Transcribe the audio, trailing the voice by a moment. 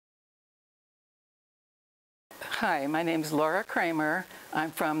Hi, my name is Laura Kramer. I'm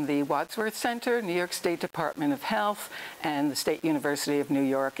from the Wadsworth Center, New York State Department of Health, and the State University of New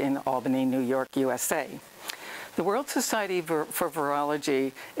York in Albany, New York, USA. The World Society for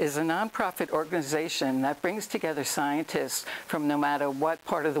Virology is a nonprofit organization that brings together scientists from no matter what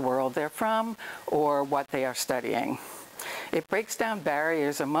part of the world they're from or what they are studying. It breaks down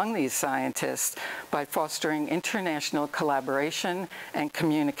barriers among these scientists by fostering international collaboration and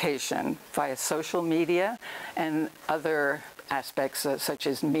communication via social media and other aspects such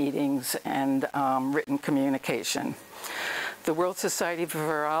as meetings and written communication. The World Society for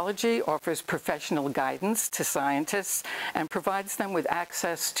Virology offers professional guidance to scientists and provides them with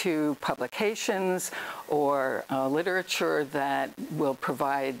access to publications or literature that will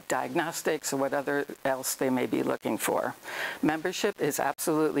provide diagnostics or whatever else they may be looking for. Membership is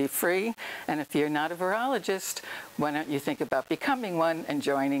absolutely free, and if you're not a virologist, why don't you think about becoming one and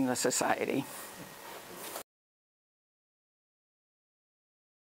joining the society?